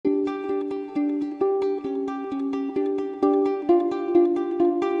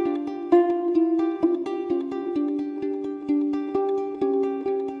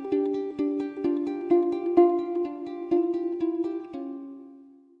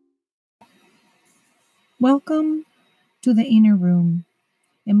Welcome to the Inner Room,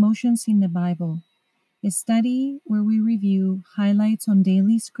 Emotions in the Bible, a study where we review highlights on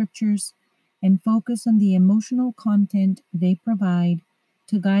daily scriptures and focus on the emotional content they provide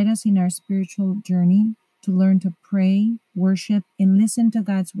to guide us in our spiritual journey, to learn to pray, worship, and listen to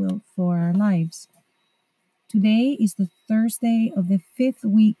God's will for our lives. Today is the Thursday of the fifth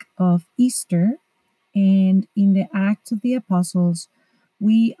week of Easter, and in the Acts of the Apostles,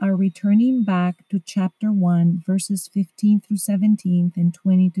 we are returning back to chapter 1, verses 15 through 17 and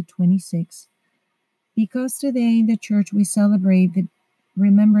 20 to 26. Because today in the church we celebrate the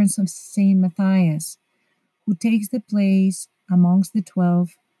remembrance of Saint Matthias, who takes the place amongst the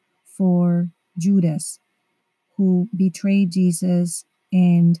 12 for Judas, who betrayed Jesus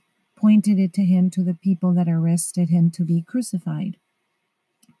and pointed it to him to the people that arrested him to be crucified.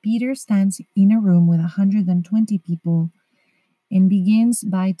 Peter stands in a room with 120 people and begins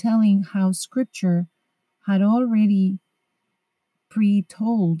by telling how Scripture had already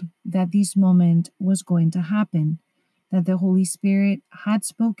pre-told that this moment was going to happen, that the Holy Spirit had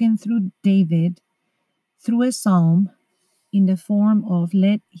spoken through David through a psalm in the form of,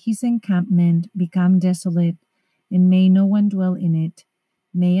 "Let his encampment become desolate, and may no one dwell in it.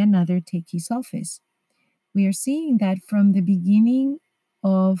 May another take his office." We are seeing that from the beginning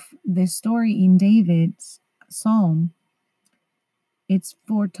of the story in David's psalm. It's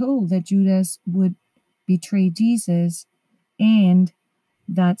foretold that Judas would betray Jesus and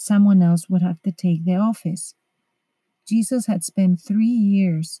that someone else would have to take the office. Jesus had spent 3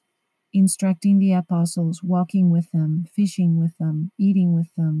 years instructing the apostles, walking with them, fishing with them, eating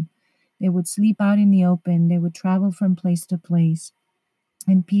with them. They would sleep out in the open. They would travel from place to place.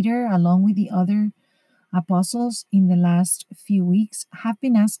 And Peter, along with the other apostles in the last few weeks, have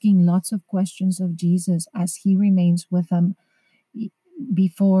been asking lots of questions of Jesus as he remains with them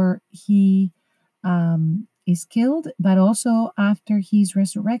before he is killed, but also after he's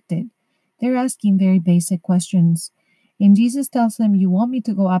resurrected. They're asking very basic questions. And Jesus tells them, "You want me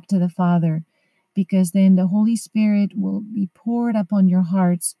to go up to the Father, because then the Holy Spirit will be poured upon your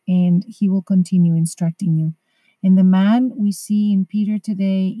hearts and he will continue instructing you." And the man we see in Peter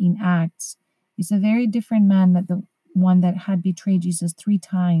today in Acts is a very different man than the one that had betrayed Jesus 3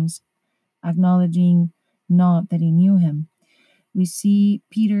 times, acknowledging not that he knew him. We see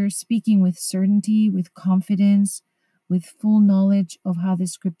Peter speaking with certainty, with confidence, with full knowledge of how the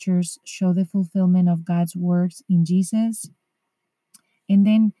scriptures show the fulfillment of God's words in Jesus. And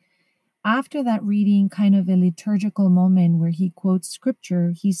then after that reading, kind of a liturgical moment where he quotes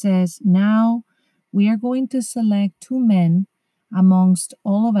scripture, he says, "Now we are going to select 2 men amongst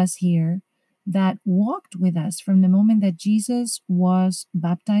all of us here that walked with us from the moment that Jesus was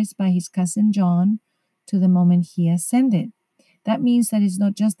baptized by his cousin John to the moment he ascended." That means that it's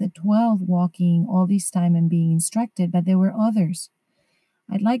not just the 12 walking all this time and being instructed, but there were others.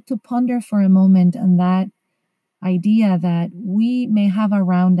 I'd like to ponder for a moment on that idea that we may have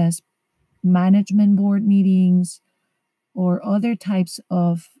around us management board meetings or other types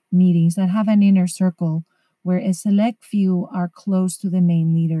of meetings that have an inner circle where a select few are close to the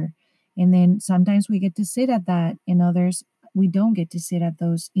main leader. And then sometimes we get to sit at that, and others we don't get to sit at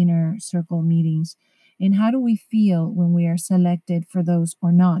those inner circle meetings. And how do we feel when we are selected for those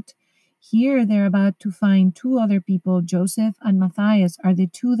or not? Here, they're about to find 2 other people. Joseph and Matthias are the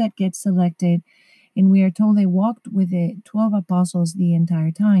 2 that get selected. And we are told they walked with the 12 apostles the entire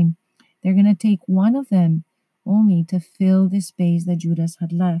time. They're going to take one of them only to fill the space that Judas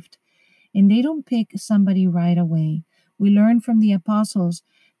had left. And they don't pick somebody right away. We learn from the apostles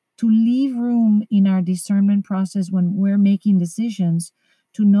to leave room in our discernment process when we're making decisions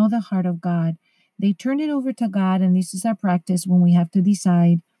to know the heart of God. They turn it over to God, and this is our practice when we have to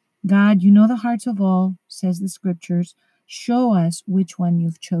decide. "God, you know the hearts of all," says the scriptures. "Show us which one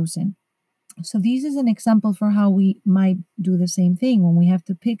you've chosen." So this is an example for how we might do the same thing when we have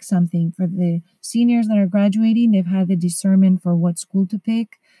to pick something. For the seniors that are graduating, they've had the discernment for what school to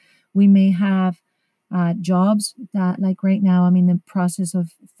pick. We may have jobs that, like right now, I'm in the process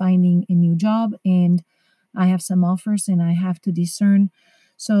of finding a new job, and I have some offers and I have to discern.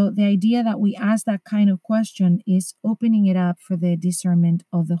 So the idea that we ask that kind of question is opening it up for the discernment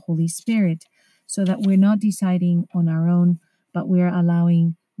of the Holy Spirit, so that we're not deciding on our own, but we're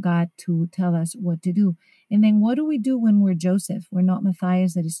allowing God to tell us what to do. And then what do we do when we're Joseph? We're not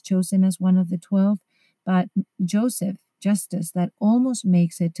Matthias that is chosen as one of the 12, but Joseph, Justus, that almost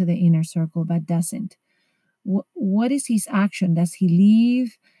makes it to the inner circle but doesn't. What is his action? Does he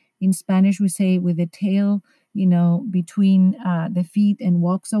leave? In Spanish, we say with the tail, between the feet and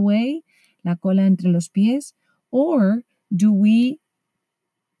walks away, la cola entre los pies? Or do we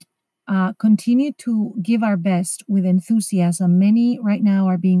continue to give our best with enthusiasm. Many right now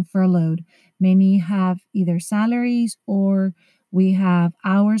are being furloughed. Many have either salaries or we have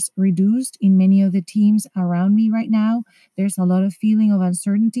hours reduced in many of the teams around me right now. There's a lot of feeling of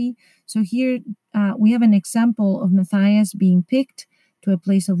uncertainty. So here we have an example of Matthias being picked to a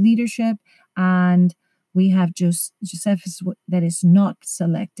place of leadership, and we have Josephus that is not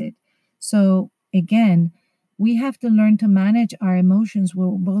selected. So again, we have to learn to manage our emotions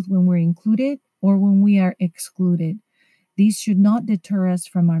both when we're included or when we are excluded. These should not deter us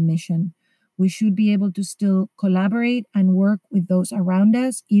from our mission. We should be able to still collaborate and work with those around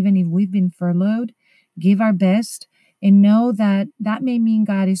us, even if we've been furloughed, give our best, and know that that may mean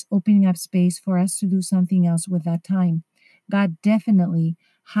God is opening up space for us to do something else with that time. God definitely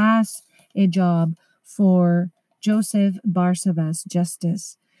has a job for Joseph Barsabas,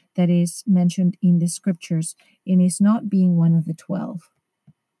 Justus, that is mentioned in the scriptures, and is not being one of the 12.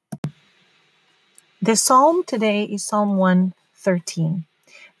 The psalm today is Psalm 113.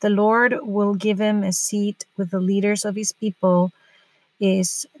 The Lord will give him a seat with the leaders of his people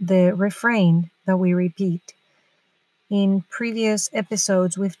is the refrain that we repeat. In previous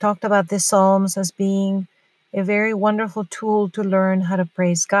episodes, we've talked about the Psalms as being a very wonderful tool to learn how to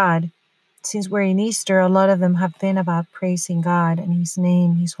praise God. Since we're in Easter, a lot of them have been about praising God and his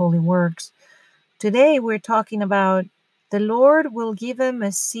name, his holy works. Today, we're talking about the Lord will give him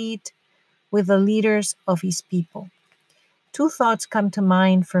a seat with the leaders of his people. Two thoughts come to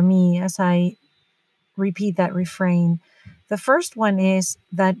mind for me as I repeat that refrain. The first one is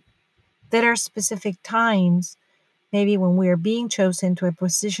that there are specific times, maybe when we are being chosen to a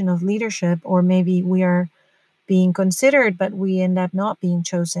position of leadership, or maybe we are being considered, but we end up not being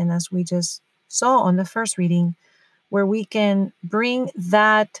chosen, as we just saw on the first reading, where we can bring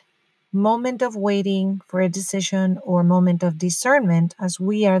that moment of waiting for a decision or moment of discernment, as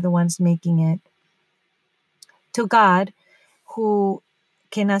we are the ones making it, to God, who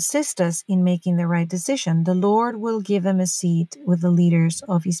can assist us in making the right decision. The Lord will give him a seat with the leaders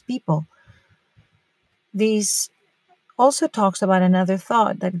of his people. This also talks about another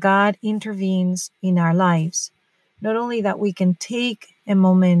thought, that God intervenes in our lives. Not only that we can take a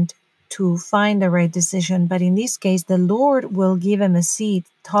moment to find the right decision, but in this case, the Lord will give him a seat.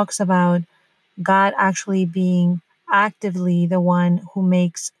 Talks about God actually being actively the one who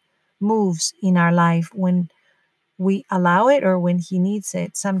makes moves in our life when we allow it or when he needs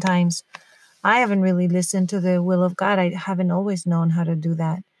it. Sometimes I haven't really listened to the will of God. I haven't always known how to do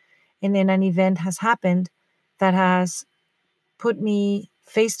that. And then an event has happened that has put me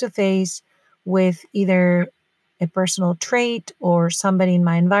face to face with either a personal trait or somebody in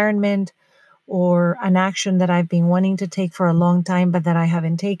my environment or an action that I've been wanting to take for a long time, but that I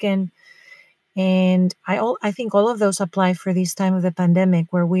haven't taken. And I think all of those apply for this time of the pandemic,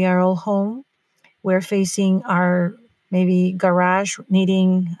 where we are all home. We're facing our maybe garage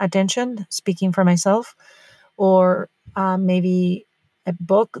needing attention, speaking for myself, or maybe a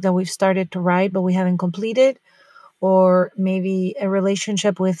book that we've started to write but we haven't completed, or maybe a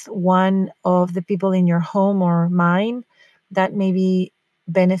relationship with one of the people in your home or mine that maybe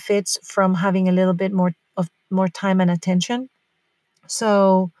benefits from having a little bit more time and attention.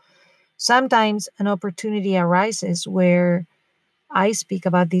 So sometimes an opportunity arises where I speak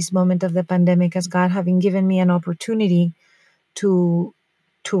about this moment of the pandemic as God having given me an opportunity to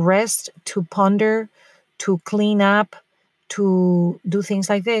rest, to ponder, to clean up, to do things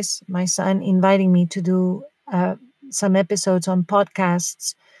like this. My son inviting me to do some episodes on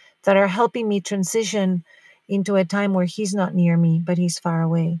podcasts that are helping me transition into a time where he's not near me, but he's far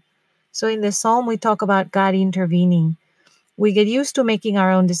away. So in the psalm, we talk about God intervening. We get used to making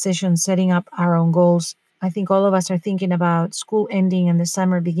our own decisions, setting up our own goals. I think all of us are thinking about school ending and the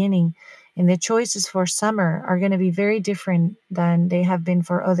summer beginning, and the choices for summer are going to be very different than they have been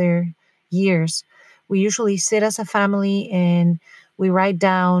for other years. We usually sit as a family and we write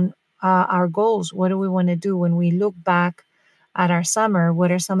down our goals. What do we want to do when we look back at our summer?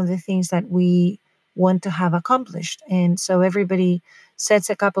 What are some of the things that we want to have accomplished? And so everybody sets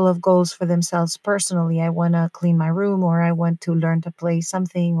a couple of goals for themselves personally. I want to clean my room, or I want to learn to play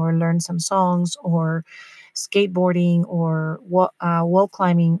something, or learn some songs, or skateboarding, or wall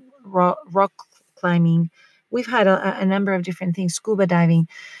climbing, rock climbing. We've had a number of different things, scuba diving.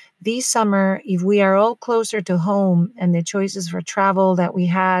 This summer, if we are all closer to home and the choices for travel that we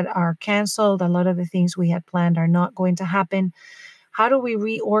had are canceled, a lot of the things we had planned are not going to happen. How do we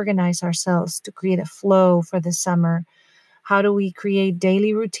reorganize ourselves to create a flow for the summer? How do we create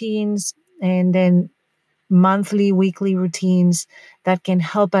daily routines and then monthly, weekly routines that can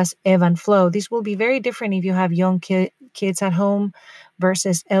help us ebb and flow. This will be very different if you have young kids at home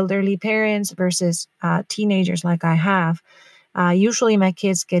versus elderly parents versus teenagers like I have. Usually my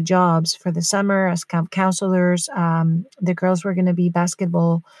kids get jobs for the summer as camp counselors. The girls were going to be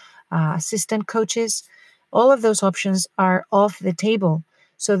basketball assistant coaches. All of those options are off the table.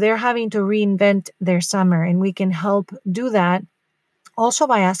 So they're having to reinvent their summer, and we can help do that also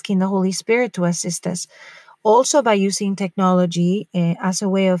by asking the Holy Spirit to assist us, also by using technology as a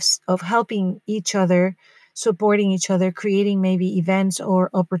way of helping each other, supporting each other, creating maybe events or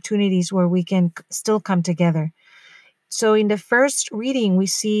opportunities where we can still come together. So in the first reading, we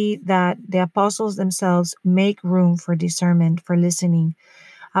see that the apostles themselves make room for discernment, for listening.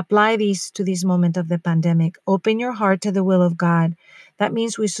 Apply these to this moment of the pandemic. Open your heart to the will of God. That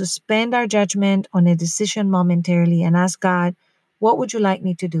means we suspend our judgment on a decision momentarily and ask God, what would you like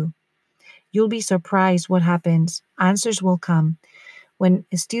me to do? You'll be surprised what happens. Answers will come. When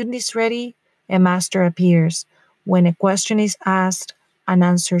a student is ready, a master appears. When a question is asked, an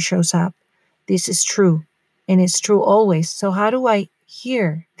answer shows up. This is true, and it's true always. So how do I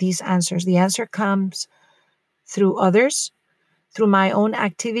hear these answers? The answer comes through others, through my own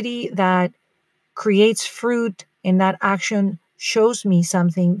activity that creates fruit, and that action shows me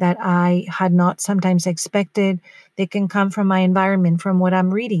something that I had not sometimes expected. They can come from my environment, from what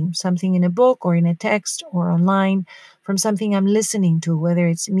I'm reading, something in a book or in a text or online, from something I'm listening to, whether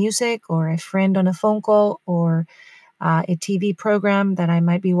it's music or a friend on a phone call or a TV program that I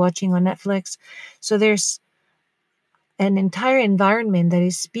might be watching on Netflix. So there's an entire environment that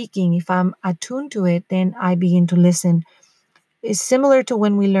is speaking. If I'm attuned to it, then I begin to listen. It's similar to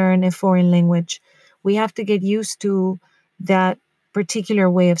when we learn a foreign language. We have to get used to that particular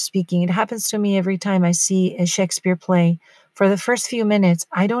way of speaking. It happens to me every time I see a Shakespeare play. For the first few minutes,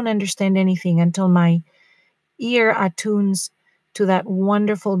 I don't understand anything until my ear attunes to that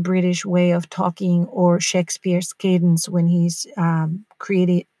wonderful British way of talking, or Shakespeare's cadence when he's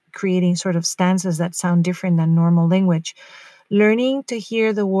creating sort of stanzas that sound different than normal language. Learning to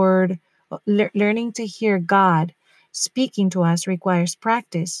hear the word, learning to hear God speaking to us requires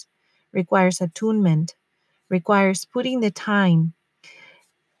practice, requires attunement, requires putting the time.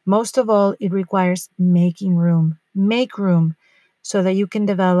 Most of all, it requires making room. Make room so that you can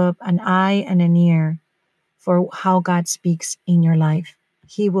develop an eye and an ear for how God speaks in your life.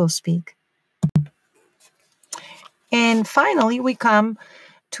 He will speak. And finally, we come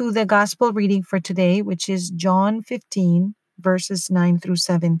to the gospel reading for today, which is John 15, verses 9 through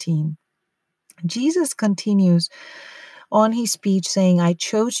 17. Jesus continues on his speech saying, I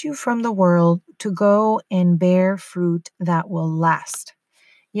chose you from the world to go and bear fruit that will last.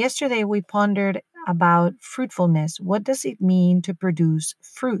 Yesterday, we pondered about fruitfulness. What does it mean to produce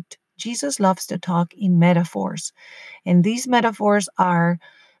fruit? Jesus loves to talk in metaphors. And these metaphors are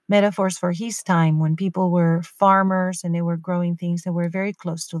metaphors for his time when people were farmers and they were growing things that were very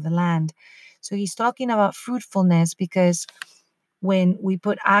close to the land. So he's talking about fruitfulness because when we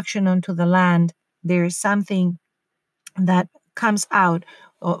put action onto the land, there is something that comes out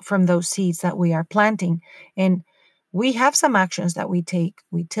from those seeds that we are planting. And we have some actions that we take.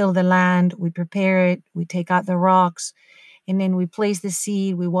 We till the land, we prepare it, we take out the rocks, and then we place the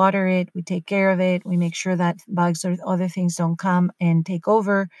seed, we water it, we take care of it, we make sure that bugs or other things don't come and take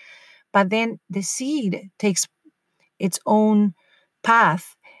over. But then the seed takes its own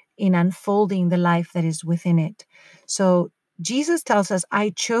path in unfolding the life that is within it. So Jesus tells us,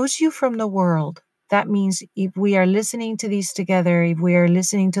 I chose you from the world. That means if we are listening to these together, if we are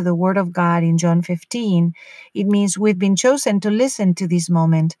listening to the word of God in John 15, it means we've been chosen to listen to this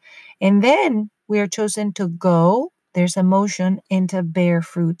moment. And then we are chosen to go, there's a motion, and to bear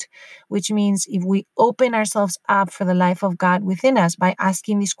fruit, which means if we open ourselves up for the life of God within us by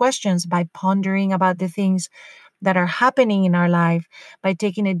asking these questions, by pondering about the things that are happening in our life, by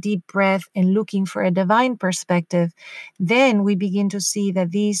taking a deep breath and looking for a divine perspective, then we begin to see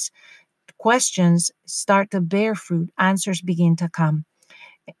that these questions start to bear fruit. Answers begin to come.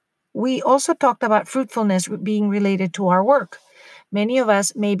 We also talked about fruitfulness being related to our work. Many of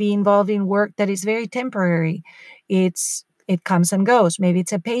us may be involved in work that is very temporary. It comes and goes. Maybe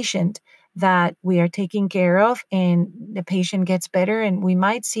it's a patient that we are taking care of and the patient gets better and we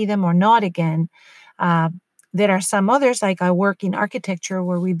might see them or not again. There are some others, like I work in architecture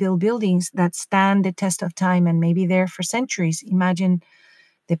where we build buildings that stand the test of time and maybe there for centuries. Imagine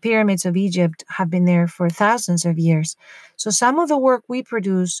the pyramids of Egypt have been there for thousands of years. So some of the work we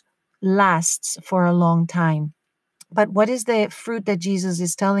produce lasts for a long time. But what is the fruit that Jesus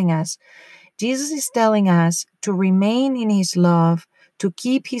is telling us? Jesus is telling us to remain in his love, to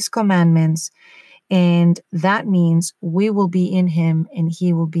keep his commandments, And that means we will be in him and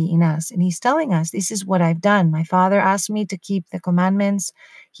he will be in us. And he's telling us, this is what I've done. My Father asked me to keep the commandments.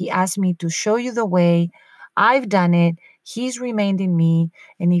 He asked me to show you the way. I've done it. He's remained in me.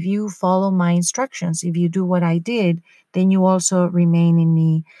 And if you follow my instructions, if you do what I did, then you also remain in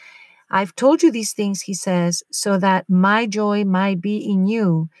me. I've told you these things, he says, so that my joy might be in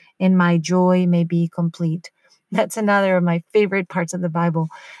you and my joy may be complete. That's another of my favorite parts of the Bible,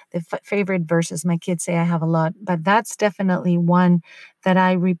 the favorite verses. My kids say I have a lot, but that's definitely one that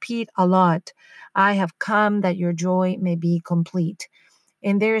I repeat a lot. I have come that your joy may be complete.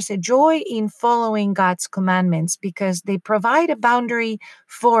 And there's a joy in following God's commandments because they provide a boundary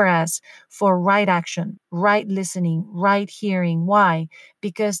for us for right action, right listening, right hearing. Why?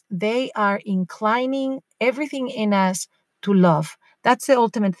 Because they are inclining everything in us to love. That's the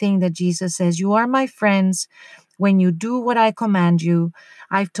ultimate thing that Jesus says. You are my friends when you do what I command you.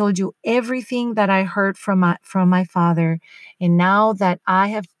 I've told you everything that I heard from my Father. And now that I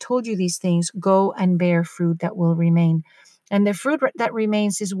have told you these things, go and bear fruit that will remain. And the fruit that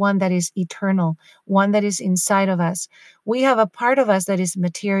remains is one that is eternal, one that is inside of us. We have a part of us that is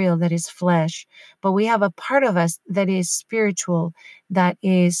material, that is flesh, but we have a part of us that is spiritual, that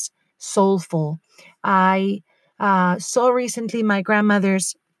is soulful. I saw recently my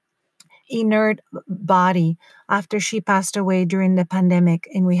grandmother's inert body after she passed away during the pandemic.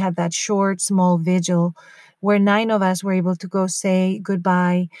 And we had that short, small vigil where 9 of us were able to go say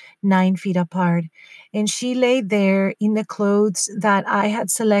goodbye 9 feet apart. And she laid there in the clothes that I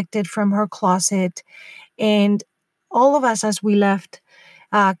had selected from her closet. And all of us, as we left,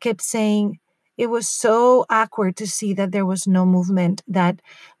 kept saying, it was so awkward to see that there was no movement, that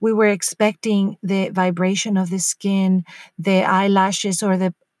we were expecting the vibration of the skin, the eyelashes,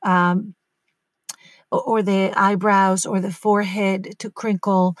 um, or the eyebrows or the forehead to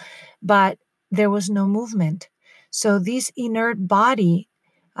crinkle, but there was no movement. So this inert body,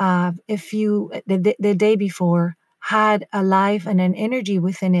 the day before, had a life and an energy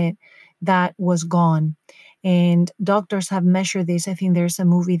within it that was gone. And doctors have measured this. I think there's a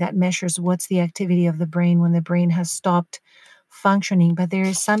movie that measures what's the activity of the brain when the brain has stopped functioning. But there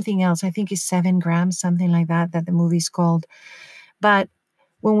is something else. I think it's 7 grams, something like that, that the movie's called. But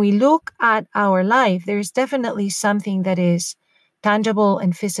when we look at our life, there's definitely something that is tangible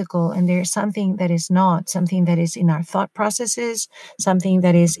and physical, and there's something that is not, something that is in our thought processes, something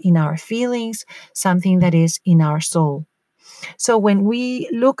that is in our feelings, something that is in our soul. So when we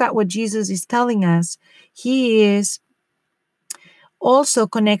look at what Jesus is telling us, he is also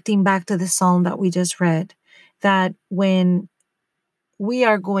connecting back to the psalm that we just read, that when we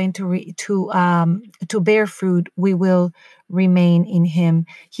are going to bear fruit, we will remain in him.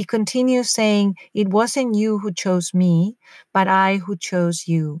 He continues saying, it wasn't you who chose me, but I who chose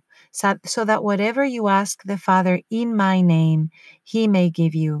you, so that whatever you ask the Father in my name, he may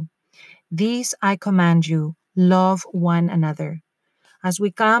give you. These I command you, love one another. As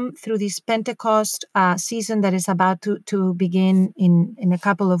we come through this Pentecost season that is about to begin in a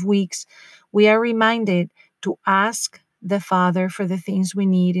couple of weeks, we are reminded to ask the Father for the things we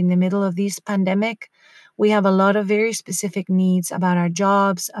need in the middle of this pandemic. We have a lot of very specific needs about our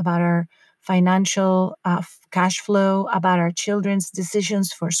jobs, about our financial cash flow, about our children's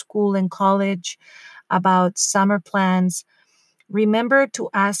decisions for school and college, about summer plans. Remember to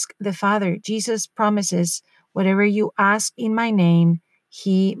ask the Father. Jesus promises, whatever you ask in my name,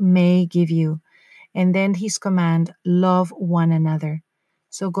 he may give you. And then his command, love one another.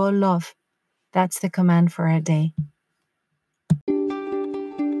 So go love. That's the command for our day.